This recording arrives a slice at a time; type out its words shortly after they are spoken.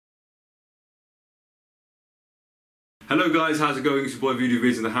Hello guys, how's it going? It's your boy Veedu,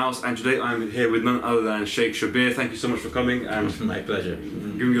 Vidz in the house, and today I'm here with none other than Shaykh Shabbir. Thank you so much for coming and my pleasure.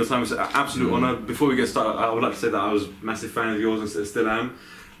 Giving me your time. It's an absolute honour. Before we get started, I would like to say that I was a massive fan of yours and still am.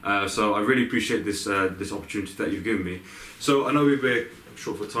 So I really appreciate this this opportunity that you've given me. So I know we're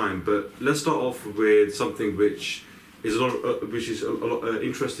short for time, but let's start off with something which is a lot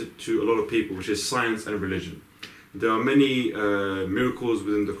interested to a lot of people, which is science and religion. There are many miracles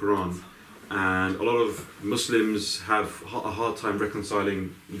within the Quran, and a lot of Muslims have a hard time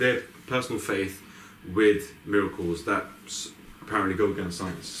reconciling their personal faith with miracles that apparently go against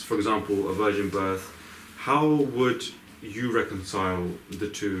science. For example, a virgin birth. How would you reconcile the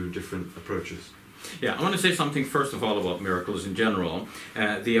two different approaches? Yeah, I want to say something first of all about miracles in general.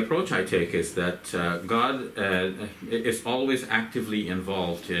 The approach I take is that God is always actively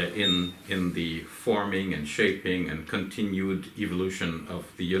involved in the forming and shaping and continued evolution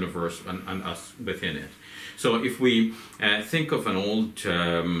of the universe and us within it. So if we think of an old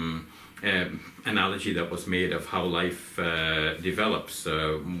analogy that was made of how life develops,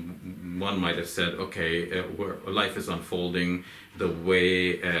 one might have said, okay, life is unfolding the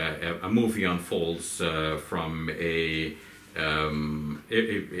way a movie unfolds from a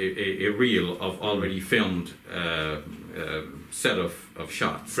reel of already filmed set of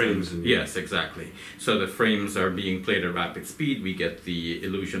shots. Frames. Yes, exactly. So the frames are being played at rapid speed, we get the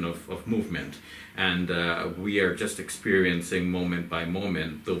illusion of movement. And we are just experiencing moment by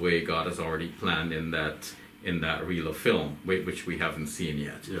moment the way God has already planned in that reel of film, which we haven't seen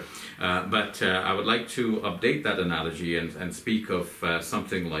yet. Yeah. But I would like to update that analogy and speak of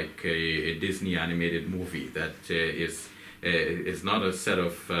something like a Disney animated movie that is not a set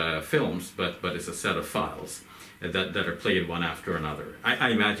of films, but is a set of files that are played one after another. I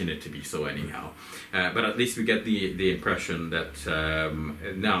imagine it to be so anyhow. But at least we get the impression that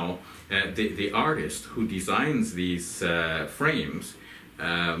now the artist who designs these frames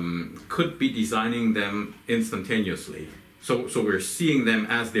could be designing them instantaneously. So we're seeing them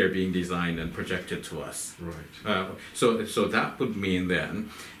as they're being designed and projected to us. Right. So that would mean then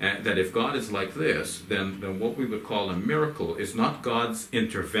that if God is like this, then what we would call a miracle is not God's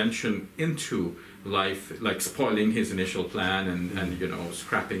intervention into life, like spoiling his initial plan and you know,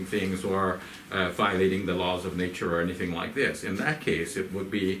 scrapping things or violating the laws of nature or anything like this. In that case, it would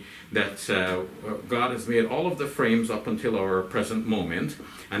be that God has made all of the frames up until our present moment,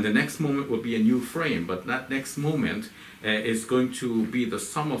 and the next moment will be a new frame, but that next moment is going to be the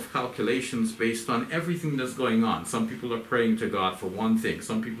sum of calculations based on everything that's going on. Some people are praying to God for one thing,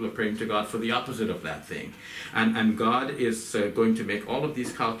 some people are praying to God for the opposite of that thing. And God is going to make all of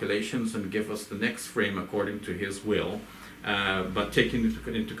these calculations and give us the next frame according to his will, but taking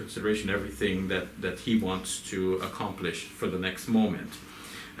into consideration everything that he wants to accomplish for the next moment.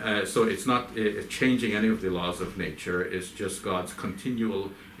 So it's not changing any of the laws of nature, it's just God's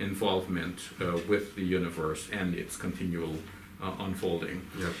continual involvement with the universe and its continual unfolding.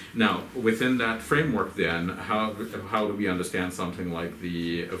 Yep. Now, within that framework then, how do we understand something like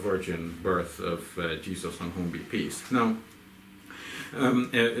the virgin birth of Jesus, on whom be peace? Now,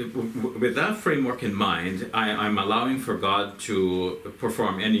 with that framework in mind, I'm allowing for God to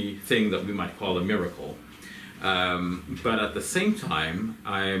perform anything that we might call a miracle. But at the same time,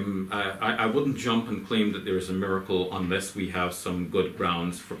 I wouldn't jump and claim that there is a miracle unless we have some good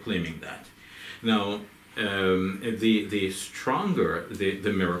grounds for claiming that. Now, the stronger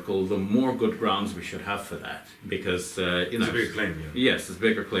the miracle, the more good grounds we should have for that, because you know, it's a bigger claim. Yeah. Yes, it's a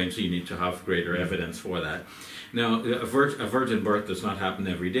bigger claim, so you need to have greater evidence for that. Now, a virgin birth does not happen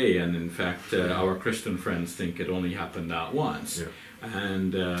every day, and in fact, our Christian friends think it only happened that once. Yeah.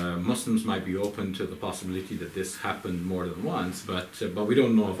 And Muslims might be open to the possibility that this happened more than once, but we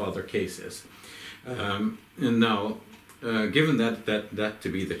don't know of other cases. And now, given that to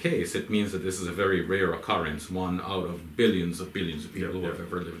be the case, it means that this is a very rare occurrence, one out of billions of people who have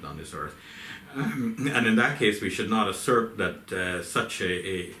ever lived on this earth. And in that case, we should not assert that such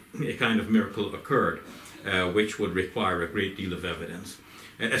a kind of miracle occurred, which would require a great deal of evidence,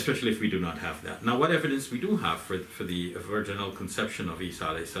 especially if we do not have that. Now, what evidence we do have for the virginal conception of Isa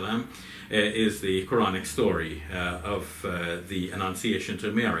alayhi salam is the Quranic story of the Annunciation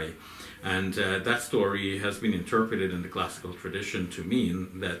to Mary. And that story has been interpreted in the classical tradition to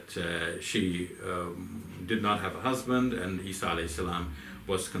mean that she did not have a husband, and Isa alayhi salam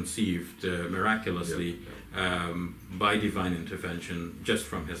was conceived miraculously by divine intervention just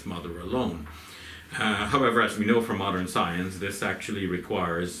from his mother alone. However, as we know from modern science, this actually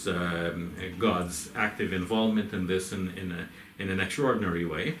requires God's active involvement in this in an extraordinary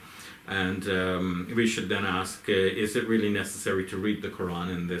way. And we should then ask, is it really necessary to read the Quran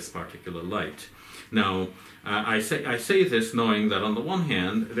in this particular light? Now, I say this knowing that on the one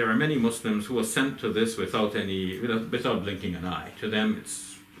hand, there are many Muslims who assent to this without blinking an eye. To them, it's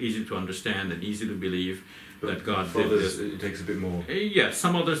easy to understand and easy to believe that God did others, this. It takes a bit more. Yes,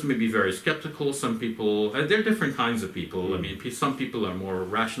 some others may be very skeptical. Some people, there are different kinds of people. I mean, some people are more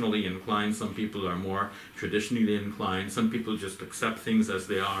rationally inclined. Some people are more traditionally inclined. Some people just accept things as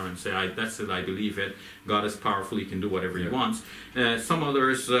they are and say, that's it, I believe it. God is powerful, he can do whatever he wants. Some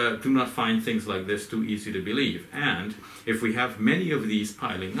others do not find things like this too easy to believe. And if we have many of these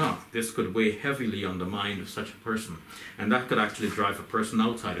piling up, this could weigh heavily on the mind of such a person. And that could actually drive a person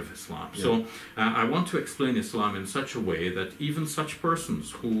outside of Islam. Yeah. So I want to explain Islam in such a way that even such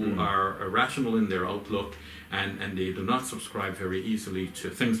persons who are rational in their outlook and they do not subscribe very easily to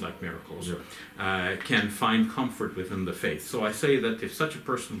things like miracles, can find comfort within the faith. So I say that if such a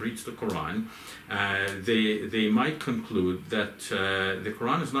person reads the Quran, they might conclude that the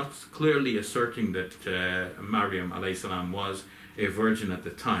Quran is not clearly asserting that Maryam alayhi salam was a virgin at the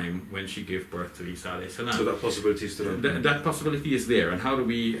time when she gave birth to Isa alayhi salam. So that possibility is still there. That possibility is there. And how do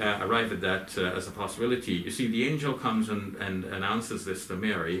we arrive at that as a possibility? You see, the angel comes and announces this to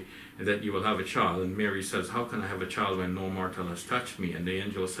Mary, that you will have a child. And Mary says, how can I have a child when no mortal has touched me? And the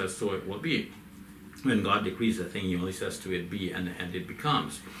angel says, so it will be. When God decrees a thing, he only says to it be, and it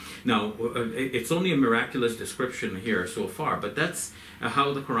becomes. Now, it's only a miraculous description here so far, but that's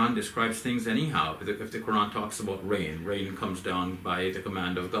how the Quran describes things anyhow. If the Quran talks about rain, rain comes down by the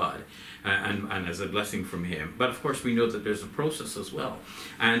command of God and as a blessing from him. But of course we know that there's a process as well.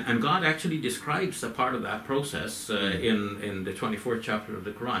 And God actually describes a part of that process in the 24th chapter of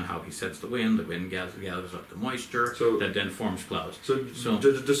the Quran, how he sets the wind gathers up the moisture, that then forms clouds. So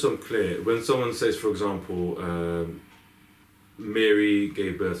just so I'm clear, when someone says, for example, Mary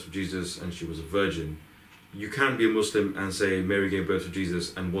gave birth to Jesus and she was a virgin, you can be a Muslim and say Mary gave birth to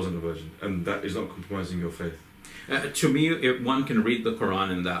Jesus and wasn't a virgin, and that is not compromising your faith. To me, one can read the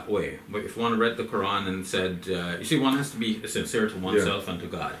Quran in that way. But if one read the Quran and said, you see, one has to be sincere to oneself and to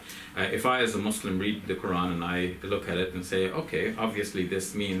God. If I, as a Muslim, read the Quran and I look at it and say, okay, obviously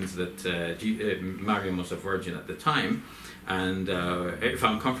this means that Maryam was a virgin at the time, and if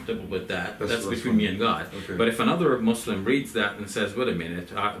I'm comfortable with that, that's between me and God. Okay. But if another Muslim reads that and says, wait a minute,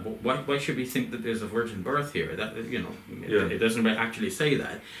 why should we think that there's a virgin birth here? That, it doesn't actually say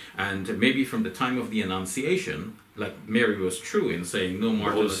that. And maybe from the time of the Annunciation, like Mary was true in saying, no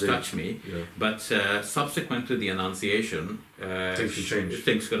mortal has touched me, but subsequent to the Annunciation,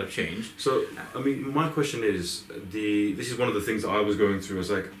 things could have changed. So, I mean, my question is, this is one of the things that I was going through.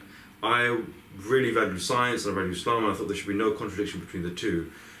 It's like, I really value science and I value Islam, and I thought there should be no contradiction between the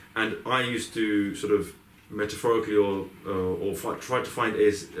two. And I used to sort of metaphorically or try to find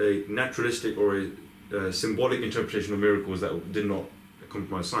a naturalistic or a symbolic interpretation of miracles that did not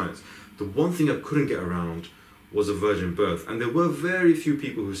compromise science. The one thing I couldn't get around was a virgin birth, and there were very few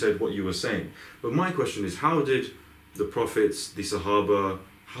people who said what you were saying. But my question is, how did the prophets, the Sahaba,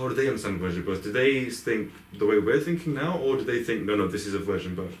 how did they understand virgin birth? Did they think the way we're thinking now, or did they think, no, this is a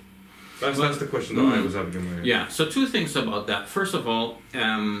virgin birth? That's the question that I was having in my head. Yeah, so two things about that. First of all,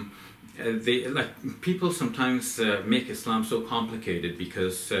 people sometimes make Islam so complicated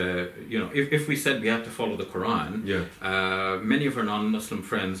because, if we said we have to follow the Quran, many of our non-Muslim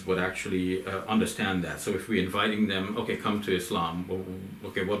friends would actually understand that. So if we're inviting them, okay, come to Islam,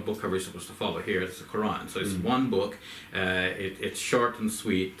 okay, what book are we supposed to follow? Here, it's the Quran. So it's one book, it's short and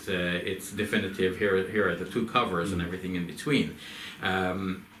sweet, it's definitive, here are the two covers and everything in between.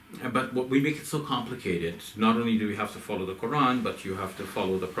 But what we make it so complicated, not only do you have to follow the Quran, but you have to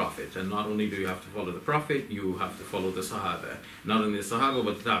follow the Prophet. And not only do you have to follow the Prophet, you have to follow the Sahaba. Not only the Sahaba,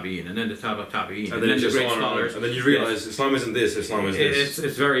 but the Tabi'in, and then the Tabi'in, and then the great scholars. And then you realize Islam isn't this, Islam is this.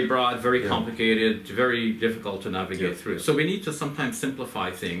 It's very broad, very complicated, very difficult to navigate through. So we need to sometimes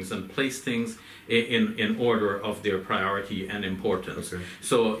simplify things and place things in order of their priority and importance. Okay.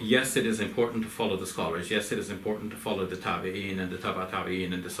 So yes, it is important to follow the scholars. Yes, it is important to follow the Tabi'in and the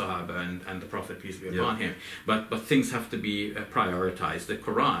Tabi'in and the Sahaba and the Prophet, peace be upon him. But things have to be prioritized. The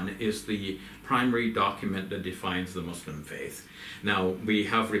Quran is the primary document that defines the Muslim faith. Now, we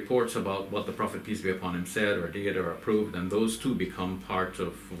have reports about what the Prophet, peace be upon him, said or did or approved, and those two become part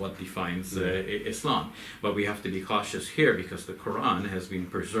of what defines Islam. But we have to be cautious here because the Quran has been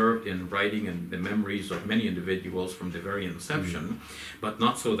preserved in writing and the memories of many individuals from the very inception, but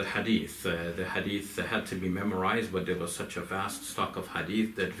not so the Hadith. The Hadith had to be memorized, but there was such a vast stock of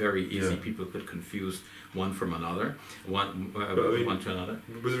Hadith that that very easy people could confuse one from another, one to another.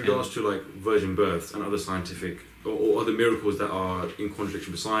 With regards to like virgin births and other scientific or other miracles that are in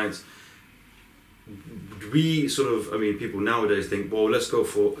contradiction with science, we sort of, I mean, people nowadays think, well,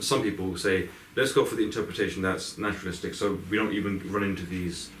 some people say, let's go for the interpretation that's naturalistic, so we don't even run into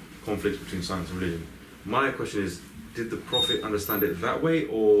these conflicts between science and religion. My question is, did the Prophet understand it that way,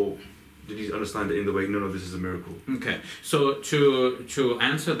 or did he understand it in the way, no, this is a miracle? Okay, so to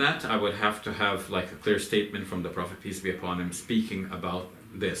answer that, I would have to have like a clear statement from the Prophet, peace be upon him, speaking about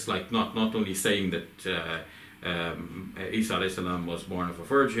this, like not only saying that Isa alayhi salam was born of a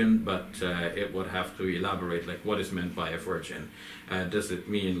virgin, but it would have to elaborate like what is meant by a virgin. Does it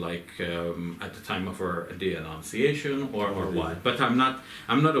mean like at the time of her day annunciation, or what? But I'm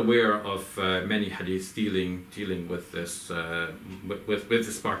not aware of many hadiths dealing with this with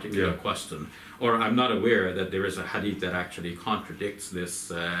this particular question, or I'm not aware that there is a hadith that actually contradicts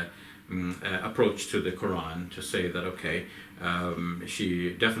this approach to the Quran, to say that okay,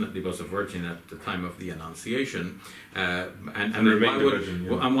 she definitely was a virgin at the time of the Annunciation, and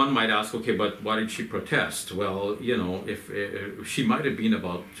one might ask, okay, but why did she protest? Well, you know, if she might have been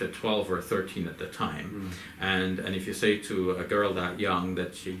about 12 or 13 at the time, and if you say to a girl that young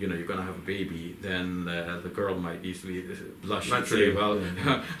that she, you know, you're going to have a baby, then the girl might easily blush and say, well,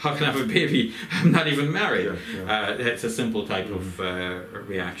 how can I have a baby? I'm not even married. It's a simple type of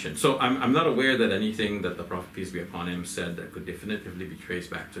reaction. So I'm not aware that anything that the Prophet, peace be upon him, said that could definitively be traced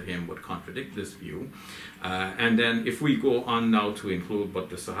back to him would contradict this view. And then if we go on now to include what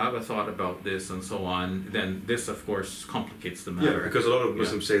the Sahaba thought about this and so on, then this of course complicates the matter. Yeah, because a lot of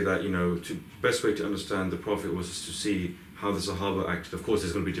Muslims say that, you know, the best way to understand the Prophet was to see how the Sahaba acted. Of course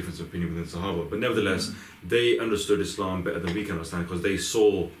there's going to be difference of opinion within the Sahaba, but nevertheless they understood Islam better than we can understand, because they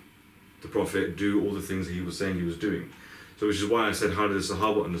saw the Prophet do all the things that he was saying he was doing. So which is why I said, how did the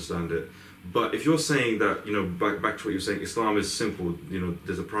Sahaba understand it? But if you're saying that, you know, back to what you're saying, Islam is simple, you know,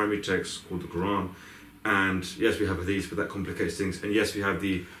 there's a primary text called the Quran, and yes, we have hadith, but that complicates things, and yes, we have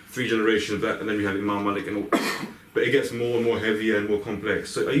the 3 generations of that, and then we have Imam Malik, and all, but it gets more and more heavier and more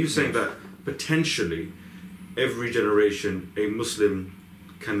complex. So are you saying that potentially every generation a Muslim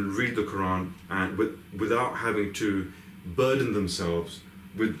can read the Quran and without having to burden themselves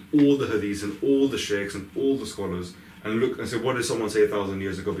with all the hadiths and all the sheikhs and all the scholars, and look and say, what did someone say 1,000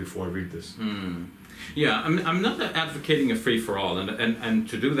 years ago before I read this? Yeah, I'm not advocating a free-for-all, and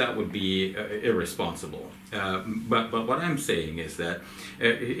to do that would be irresponsible. But what I'm saying is that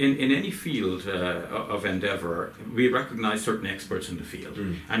in any field of endeavor, we recognize certain experts in the field.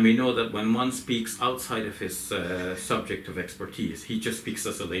 And we know that when one speaks outside of his subject of expertise, he just speaks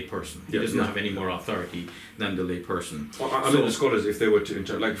as a layperson. He doesn't have any more authority than the layperson. Well, I mean, the scholars, if they were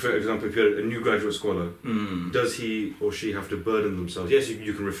to, like for example, if you're a new graduate scholar, does he or she have to burden themselves? Yes,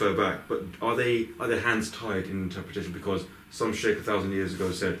 you can refer back, but are their hands tied in interpretation? Because some sheikh 1,000 years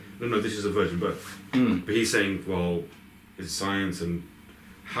ago said, no, this is a virgin birth. But he's saying, well, it's science, and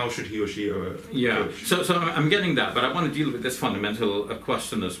how should he or she approach? So I'm getting that, but I want to deal with this fundamental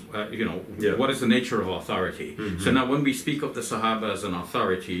question as, what is the nature of authority? So now when we speak of the Sahaba as an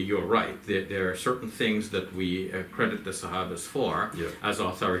authority, you're right. There are certain things that we credit the Sahabas for as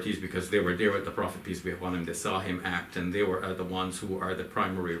authorities, because they were there with the Prophet, peace be upon him, they saw him act, and they were the ones who are the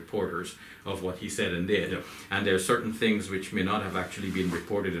primary reporters of what he said and did. And there are certain things which may not have actually been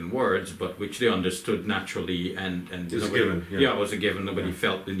reported in words, but which they understood naturally, and it was a given. It was a given. Nobody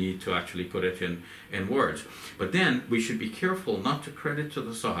felt the need to actually put it in words. But then we should be careful not to credit to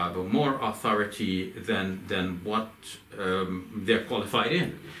the Sahaba more authority than what they're qualified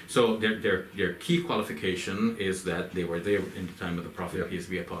in. So their key qualification is that they were there in the time of the Prophet, peace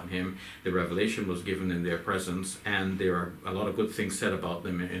be upon him. The revelation was given in their presence, and there are a lot of good things said about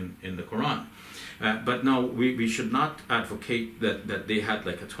them in the Quran. But no, we should not advocate that they had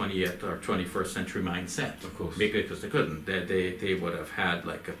like a 20th or 21st century mindset. Of course. Because they couldn't. They would have had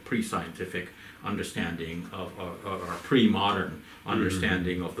like a pre-scientific understanding of, or a pre-modern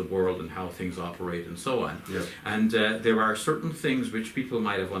understanding of the world and how things operate and so on. And there are certain things which people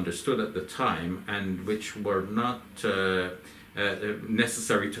might have understood at the time and which were not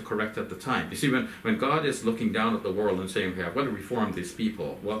necessary to correct at the time. You see, when God is looking down at the world and saying, okay, I've got to reform these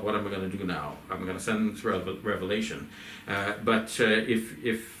people, what am I going to do now? I'm going to send them revelation. But so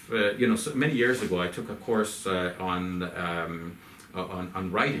many years ago I took a course on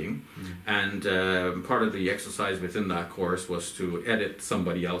writing, and part of the exercise within that course was to edit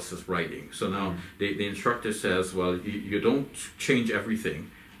somebody else's writing. So now the instructor says, well, you don't change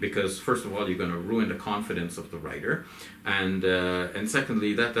everything, because first of all you're going to ruin the confidence of the writer, and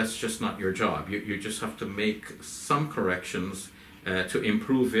secondly that's just not your job. You just have to make some corrections to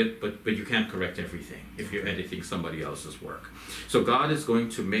improve it, but you can't correct everything if you're editing somebody else's work. So God is going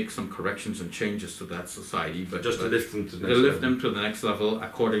to make some corrections and changes to that society, but just to lift them to the next level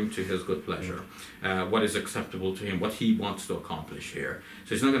according to His good pleasure, what is acceptable to Him, what He wants to accomplish here.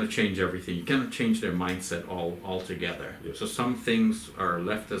 So He's not going to change everything. You cannot change their mindset altogether. Yes. So some things are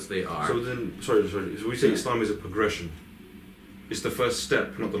left as they are. So then, sorry. So we say Islam is a progression. It's the first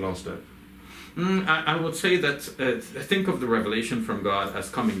step, not the last step. I would say that think of the revelation from God as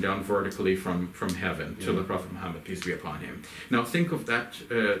coming down vertically from heaven to the Prophet Muhammad, peace be upon him. Now think of that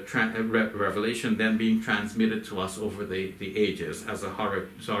revelation then being transmitted to us over the ages as a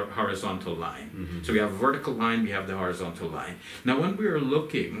horizontal line. So we have a vertical line, we have the horizontal line. Now when we are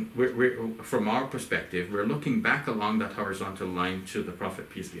looking, from our perspective, we're looking back along that horizontal line to the Prophet,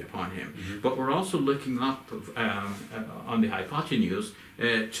 peace be upon him. But we're also looking up on the hypotenuse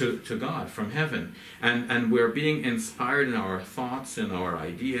to God from heaven, and we're being inspired in our thoughts and our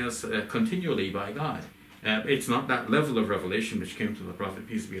ideas continually by God. It's not that level of revelation which came to the Prophet,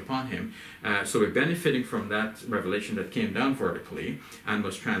 peace be upon him. So we're benefiting from that revelation that came down vertically and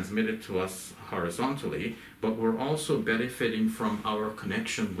was transmitted to us horizontally, but we're also benefiting from our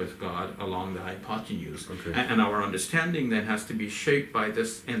connection with God along the hypotenuse. Okay. And our understanding then has to be shaped by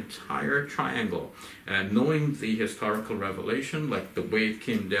this entire triangle, knowing the historical revelation, like the way it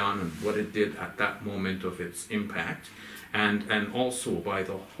came down and what it did at that moment of its impact, and also by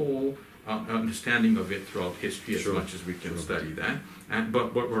the whole understanding of it throughout history as much as we can study that.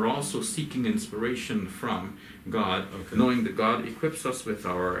 But we're also seeking inspiration from God, knowing that God equips us with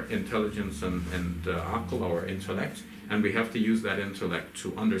our intelligence and aql, our intellect, and we have to use that intellect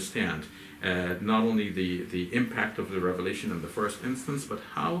to understand not only the impact of the revelation in the first instance, but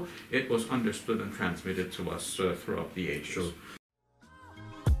how it was understood and transmitted to us throughout the ages.